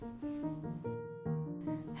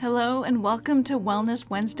Hello and welcome to Wellness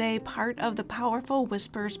Wednesday, part of the Powerful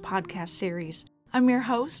Whispers podcast series. I'm your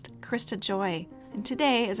host, Krista Joy, and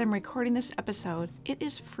today, as I'm recording this episode, it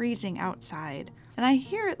is freezing outside, and I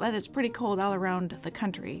hear that it's pretty cold all around the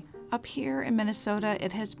country. Up here in Minnesota,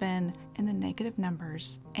 it has been in the negative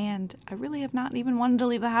numbers, and I really have not even wanted to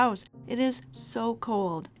leave the house. It is so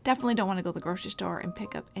cold. Definitely don't want to go to the grocery store and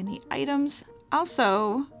pick up any items.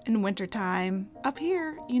 Also, in wintertime, up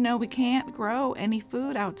here, we can't grow any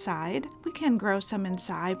food outside. We can grow some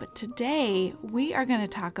inside, but today we are going to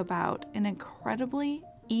talk about an incredibly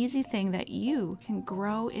easy thing that you can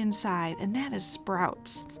grow inside, and that is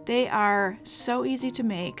sprouts. They are so easy to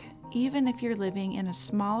make, even if you're living in a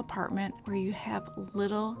small apartment where you have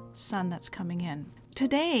little sun that's coming in.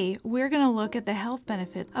 Today, we're going to look at the health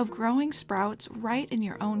benefits of growing sprouts right in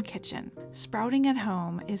your own kitchen. Sprouting at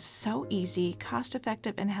home is so easy,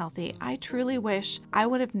 cost-effective, and healthy. I truly wish I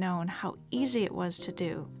would have known how easy it was to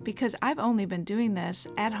do, because I've only been doing this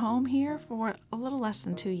at home here for a little less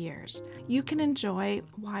than 2 years. You can enjoy a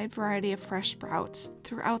wide variety of fresh sprouts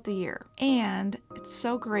throughout the year, and it's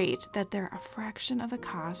so great that they're a fraction of the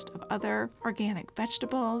cost of other organic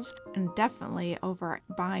vegetables, and definitely over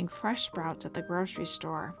buying fresh sprouts at the grocery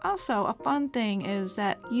store. Also, a fun thing is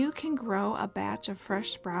that you can grow a batch of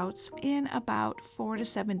fresh sprouts in about 4 to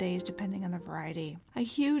 7 days, depending on the variety. A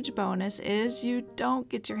huge bonus is you don't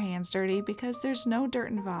get your hands dirty because there's no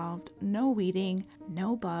dirt involved, no weeding,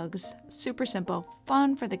 no bugs. Super simple,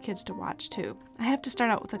 fun for the kids to watch too. I have to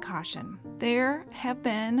start out with a caution. There have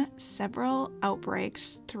been several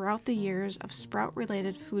outbreaks throughout the years of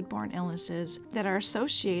sprout-related foodborne illnesses that are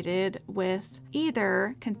associated with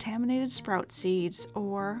either contaminated sprout seeds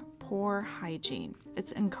or poor hygiene.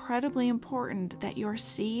 It's incredibly important that your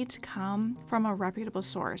seeds come from a reputable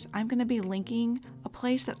source. I'm going to be linking a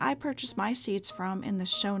place that I purchased my seeds from in the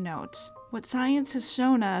show notes. What science has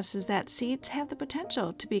shown us is that seeds have the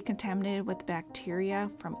potential to be contaminated with bacteria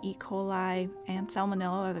from E. coli and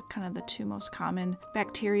Salmonella are the two most common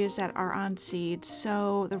bacteria that are on seeds.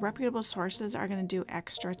 So the reputable sources are going to do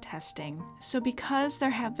extra testing. So because there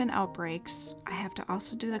have been outbreaks, I have to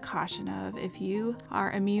also do the caution of if you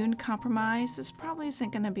are immune compromised, this probably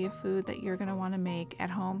isn't going to be a food that you're going to want to make at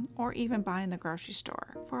home or even buy in the grocery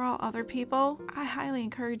store. For all other people, I highly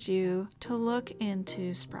encourage you to look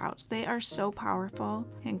into sprouts. They are so powerful,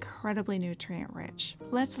 incredibly nutrient rich.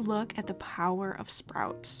 Let's look at the power of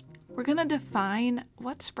sprouts. We're going to define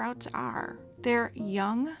what sprouts are. They're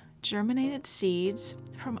young, germinated seeds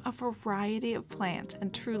from a variety of plants,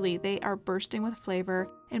 and truly they are bursting with flavor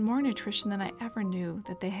and more nutrition than I ever knew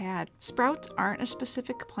that they had. Sprouts aren't a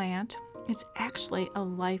specific plant. It's actually a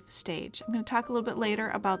life stage. I'm going to talk a little bit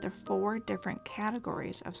later about the 4 different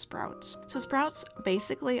categories of sprouts. So sprouts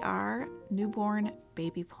basically are newborn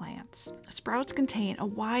baby plants. Sprouts contain a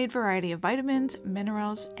wide variety of vitamins,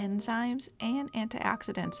 minerals, enzymes, and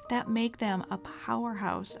antioxidants that make them a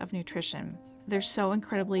powerhouse of nutrition. They're so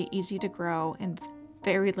incredibly easy to grow in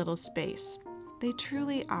very little space. They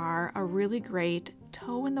truly are a really great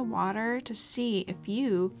toe in the water to see if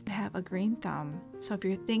you have a green thumb. So if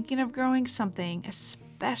you're thinking of growing something,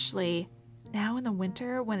 especially now in the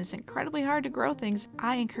winter when it's incredibly hard to grow things,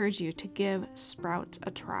 I encourage you to give sprouts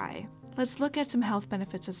a try. Let's look at some health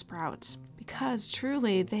benefits of sprouts because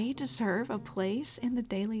truly they deserve a place in the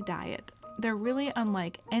daily diet. They're really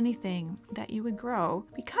unlike anything that you would grow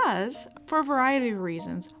because, for a variety of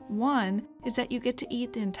reasons. One is that you get to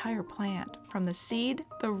eat the entire plant, from the seed,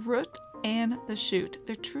 the root, and the shoot.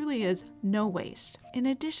 There truly is no waste. In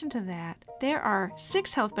addition to that, there are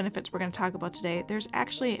 6 health benefits we're going to talk about today. There's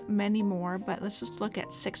actually many more, but let's just look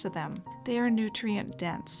at 6 of them. They are nutrient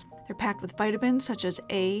dense. They're packed with vitamins such as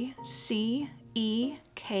A, C, E,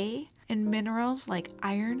 K, and minerals like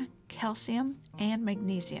iron, calcium, and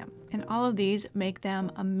magnesium. And all of these make them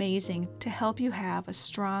amazing to help you have a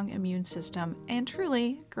strong immune system and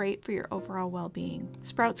truly great for your overall well-being.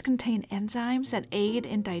 Sprouts contain enzymes that aid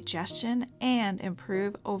in digestion and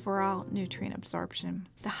improve overall nutrient absorption.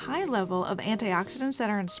 The high level of antioxidants that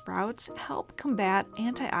are in sprouts help combat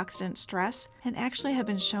antioxidant stress and actually have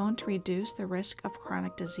been shown to reduce the risk of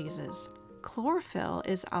chronic diseases. Chlorophyll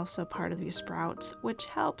is also part of these sprouts, which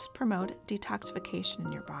helps promote detoxification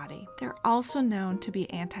in your body. They're also known to be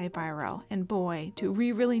antiviral, and boy, do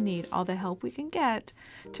we really need all the help we can get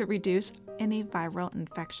to reduce any viral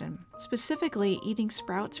infection. Specifically, eating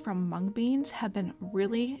sprouts from mung beans have been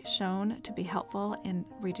really shown to be helpful in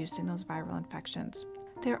reducing those viral infections.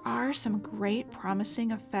 There are some great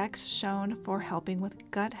promising effects shown for helping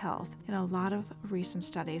with gut health in a lot of recent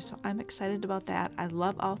studies, so I'm excited about that. I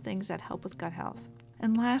love all things that help with gut health.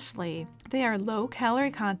 And lastly, they are low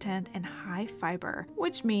calorie content and high fiber,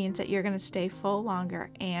 which means that you're going to stay full longer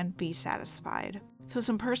and be satisfied. So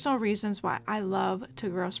some personal reasons why I love to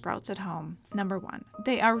grow sprouts at home. Number one,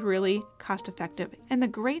 they are really cost effective. And the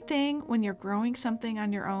great thing when you're growing something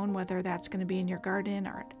on your own, whether that's going to be in your garden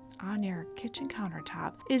or on your kitchen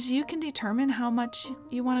countertop, is you can determine how much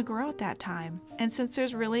you want to grow at that time. And since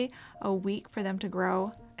there's really a week for them to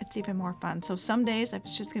grow, it's even more fun. So some days, if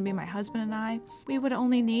it's just going to be my husband and I, we would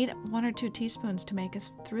only need 1 or 2 teaspoons to make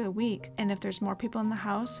us through the week. And if there's more people in the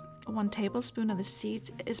house, 1 tablespoon of the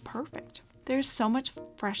seeds is perfect. There's so much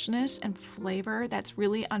freshness and flavor that's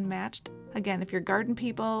really unmatched. Again, if you're garden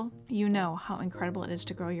people, you know how incredible it is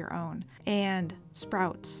to grow your own. And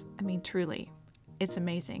sprouts, truly, it's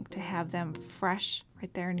amazing to have them fresh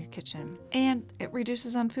right there in your kitchen. And it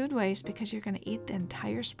reduces on food waste because you're going to eat the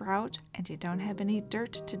entire sprout and you don't have any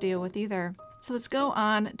dirt to deal with either. So let's go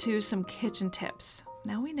on to some kitchen tips.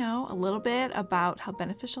 Now we know a little bit about how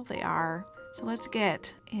beneficial they are. So let's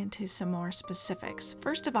get into some more specifics.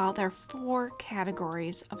 First of all, there are 4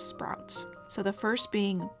 categories of sprouts. So the first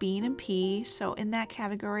being bean and pea. So in that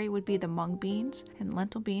category would be the mung beans and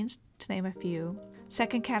lentil beans, to name a few.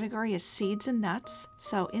 Second category is seeds and nuts.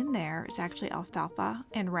 So in there is actually alfalfa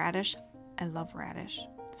and radish. I love radish.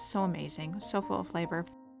 So amazing, so full of flavor.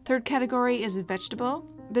 Third category is vegetable.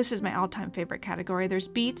 This is my all-time favorite category. There's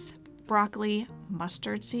beets, broccoli,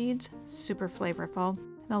 mustard seeds, super flavorful.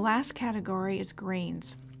 The last category is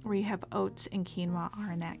grains, where you have oats and quinoa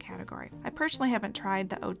are in that category. I personally haven't tried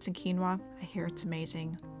the oats and quinoa. I hear it's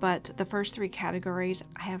amazing. But the first 3 categories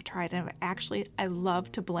I have tried, and I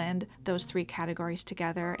love to blend those 3 categories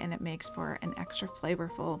together, and it makes for an extra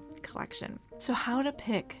flavorful collection. So how to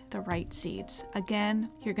pick the right seeds? Again,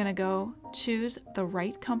 you're going to go choose the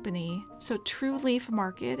right company. So True Leaf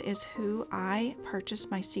Market is who I purchase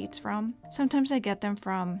my seeds from. Sometimes I get them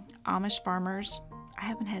from Amish farmers. I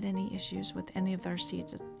haven't had any issues with any of their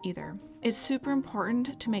seeds either. It's super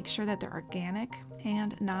important to make sure that they're organic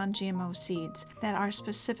and non-GMO seeds that are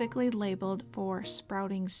specifically labeled for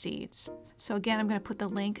sprouting seeds. So again, I'm going to put the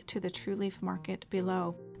link to the True Leaf Market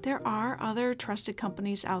below. There are other trusted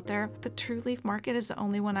companies out there. The True Leaf Market is the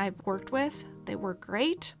only one I've worked with. They work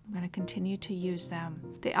great. I'm going to continue to use them.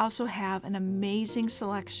 They also have an amazing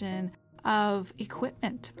selection of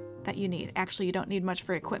equipment that you need. Actually, you don't need much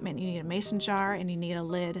for equipment. You need a mason jar and you need a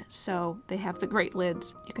lid. So they have the great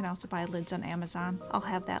lids. You can also buy lids on Amazon. I'll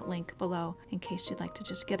have that link below in case you'd like to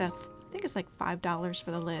just get I think it's like $5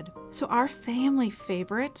 for the lid. So our family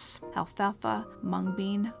favorites, alfalfa, mung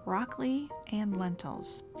bean, broccoli, and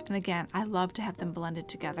lentils. And again, I love to have them blended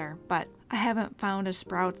together, but I haven't found a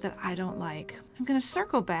sprout that I don't like. I'm going to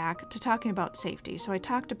circle back to talking about safety. So I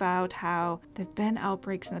talked about how there have been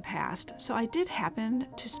outbreaks in the past. So I did happen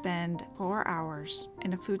to spend 4 hours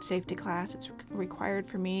in a food safety class. It's required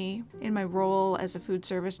for me in my role as a food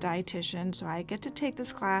service dietitian. So I get to take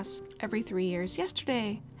this class every 3 years.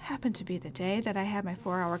 Yesterday happened to be the day that I had my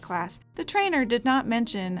 4-hour class. The trainer did not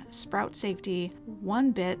mention sprout safety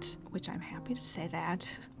one bit, which I'm happy to say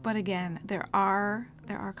that. But again, there are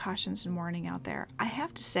cautions and warning out there. I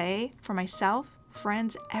have to say, for myself,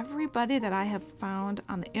 friends, everybody that I have found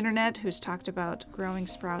on the internet who's talked about growing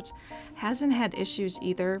sprouts hasn't had issues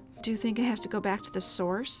either. Do think it has to go back to the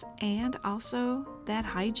source and also that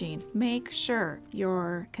hygiene. Make sure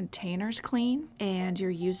your container's clean and you're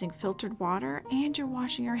using filtered water and you're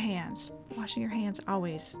washing your hands. Washing your hands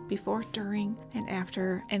always, before, during, and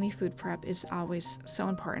after any food prep is always so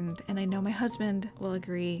important. And I know my husband will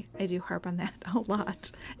agree. I do harp on that a lot.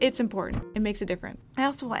 It's important. It makes a difference. I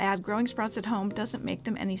also will add, growing sprouts at home doesn't make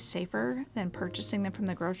them any safer than purchasing them from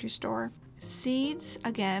the grocery store. Seeds,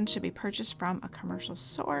 again, should be purchased from a commercial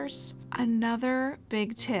source. Another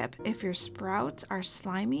big tip, if your sprouts are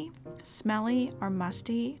slimy, smelly, or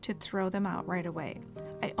musty, to throw them out right away.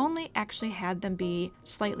 I only actually had them be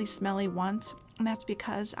slightly smelly once, and that's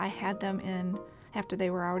because I had them in after they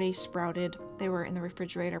were already sprouted. They were in the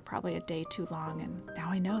refrigerator probably a day too long, and now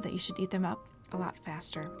I know that you should eat them up a lot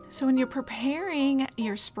faster. So when you're preparing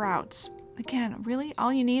your sprouts, again, really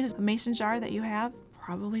all you need is a mason jar that you have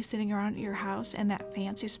probably sitting around at your house and that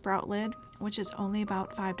fancy sprout lid, which is only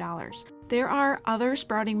about $5. There are other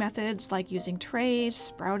sprouting methods like using trays,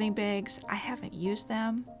 sprouting bags. I haven't used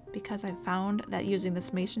them because I've found that using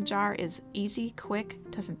this mason jar is easy, quick,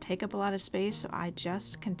 doesn't take up a lot of space, so I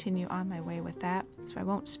just continue on my way with that. So I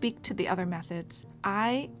won't speak to the other methods.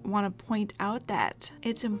 I want to point out that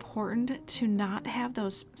it's important to not have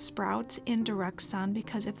those sprouts in direct sun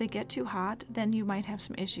because if they get too hot, then you might have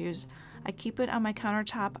some issues. I keep it on my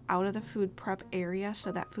countertop out of the food prep area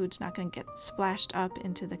so that food's not going to get splashed up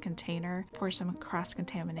into the container for some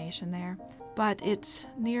cross-contamination there. But it's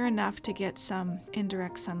near enough to get some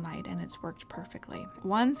indirect sunlight, and it's worked perfectly.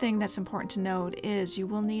 One thing that's important to note is you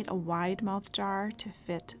will need a wide mouth jar to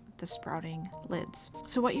fit the sprouting lids.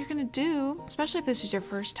 So what you're going to do, especially if this is your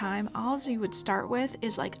first time, all you would start with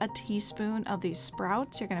is like a teaspoon of these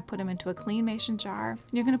sprouts. You're going to put them into a clean mason jar.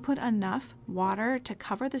 You're going to put enough water to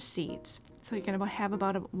cover the seeds. So you're going to have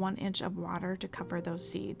about 1 inch of water to cover those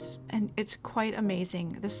seeds. And it's quite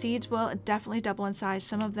amazing. The seeds will definitely double in size.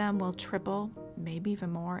 Some of them will triple, maybe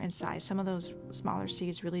even more in size. Some of those smaller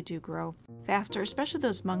seeds really do grow faster, especially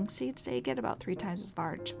those mung seeds. They get about 3 times as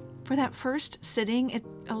large. For that first sitting,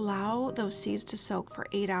 allow those seeds to soak for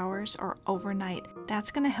 8 hours or overnight.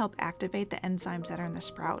 That's going to help activate the enzymes that are in the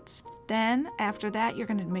sprouts. Then after that, you're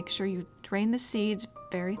going to make sure you drain the seeds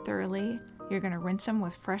very thoroughly. You're going to rinse them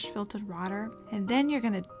with fresh filtered water, and then you're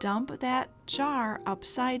going to dump that jar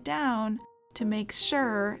upside down to make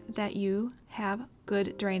sure that you have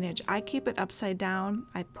good drainage. I keep it upside down.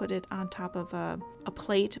 I put it on top of a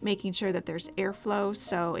plate, making sure that there's airflow.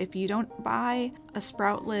 So if you don't buy a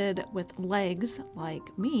sprout lid with legs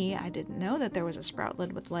like me, I didn't know that there was a sprout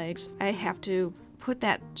lid with legs. I have to put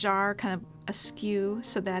that jar kind of askew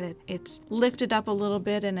so that it's lifted up a little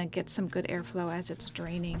bit and it gets some good airflow as it's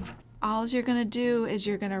draining. All you're going to do is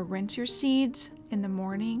you're going to rinse your seeds in the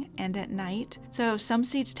morning and at night. So some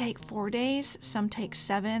seeds take 4 days, some take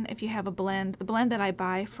 7. If you have a blend, the blend that I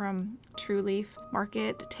buy from True Leaf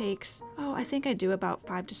Market takes, I think I do about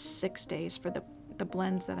 5 to 6 days for the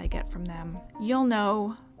blends that I get from them. You'll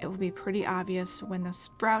know, it will be pretty obvious when the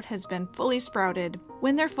sprout has been fully sprouted.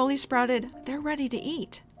 When they're fully sprouted, they're ready to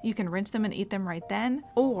eat. You can rinse them and eat them right then,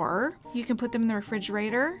 or you can put them in the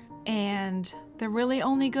refrigerator, and they're really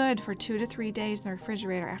only good for 2 to 3 days in the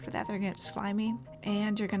refrigerator. After that, they're going to get slimy,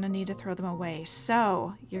 and you're going to need to throw them away.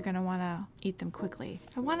 So you're going to want to eat them quickly.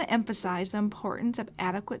 I want to emphasize the importance of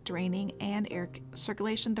adequate draining and air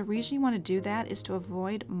circulation. The reason you want to do that is to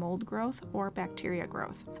avoid mold growth or bacteria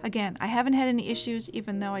growth. Again, I haven't had any issues,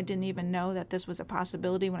 even though I didn't even know that this was a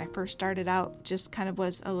possibility when I first started out. Just kind of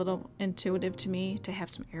was a little intuitive to me to have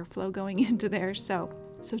some airflow going into there. So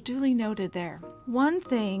duly noted there. One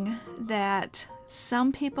thing that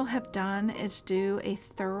some people have done is do a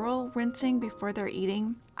thorough rinsing before they're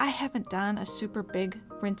eating. I haven't done a super big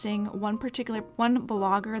rinsing. One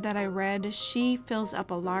blogger that I read, she fills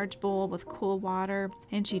up a large bowl with cool water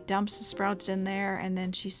and she dumps the sprouts in there, and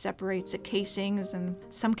then she separates the casings, and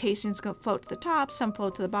some casings go float to the top, some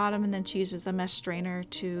float to the bottom, and then she uses a mesh strainer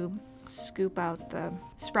to scoop out the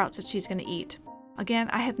sprouts that she's going to eat. Again,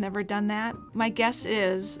 I have never done that. My guess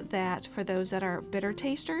is that for those that are bitter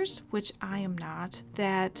tasters, which I am not,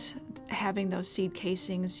 that having those seed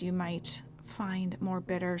casings you might find more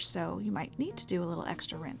bitter, so you might need to do a little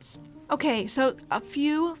extra rinse. Okay, so a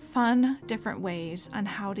few fun different ways on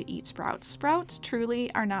how to eat sprouts. Sprouts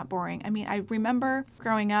truly are not boring. I mean, I remember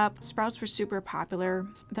growing up, sprouts were super popular.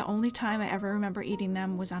 The only time I ever remember eating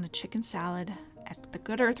them was on a chicken salad at the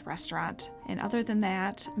Good Earth restaurant. And other than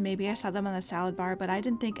that, maybe I saw them on the salad bar, but I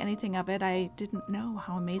didn't think anything of it. I didn't know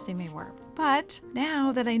how amazing they were. But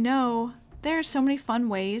now that I know, there are so many fun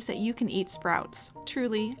ways that you can eat sprouts.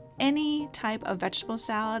 Truly, any type of vegetable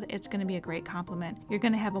salad, it's going to be a great complement. You're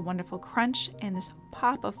going to have a wonderful crunch and this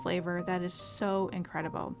pop of flavor that is so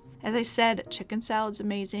incredible. As I said, chicken salad's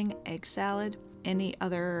amazing, egg salad, any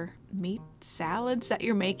other meat salads that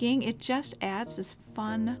you're making, it just adds this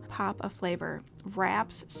fun pop of flavor.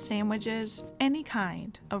 Wraps, sandwiches, any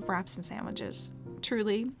kind of wraps and sandwiches.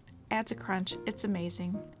 Truly adds a crunch. It's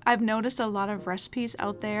amazing. I've noticed a lot of recipes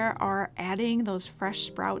out there are adding those fresh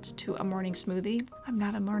sprouts to a morning smoothie. I'm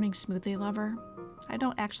not a morning smoothie lover. I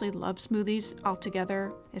don't actually love smoothies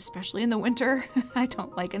altogether, especially in the winter. I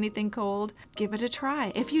don't like anything cold. Give it a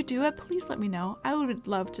try. If you do it, please let me know. I would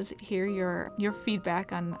love to hear your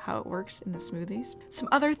feedback on how it works in the smoothies. Some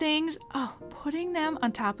other things, putting them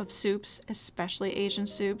on top of soups, especially Asian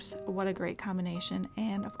soups. What a great combination.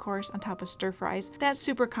 And of course, on top of stir fries. That's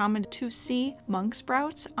super common to see mung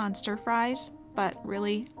sprouts on stir fries, but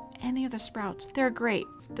really any of the sprouts, they're great.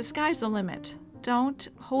 The sky's the limit. Don't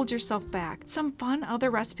hold yourself back. Some fun other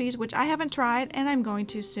recipes, which I haven't tried and I'm going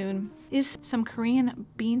to soon, is some Korean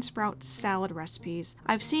bean sprout salad recipes.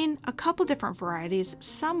 I've seen a couple different varieties.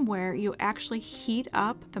 Some where you actually heat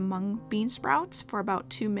up the mung bean sprouts for about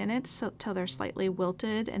 2 minutes till they're slightly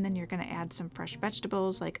wilted, and then you're going to add some fresh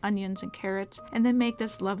vegetables like onions and carrots, and then make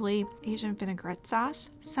this lovely Asian vinaigrette sauce.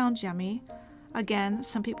 Sounds yummy. Again,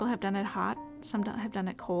 some people have done it hot. Some have done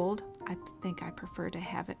it cold. I think I prefer to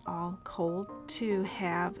have it all cold to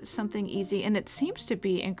have something easy. And it seems to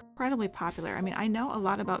be incredibly popular. I mean, I know a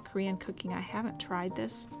lot about Korean cooking. I haven't tried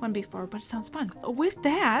this one before, but it sounds fun. With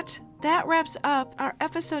that wraps up our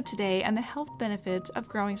episode today on the health benefits of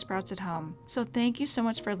growing sprouts at home. So thank you so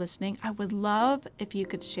much for listening. I would love if you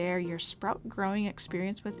could share your sprout growing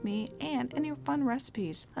experience with me and any fun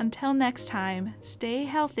recipes. Until next time, stay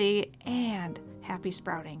healthy and happy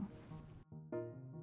sprouting.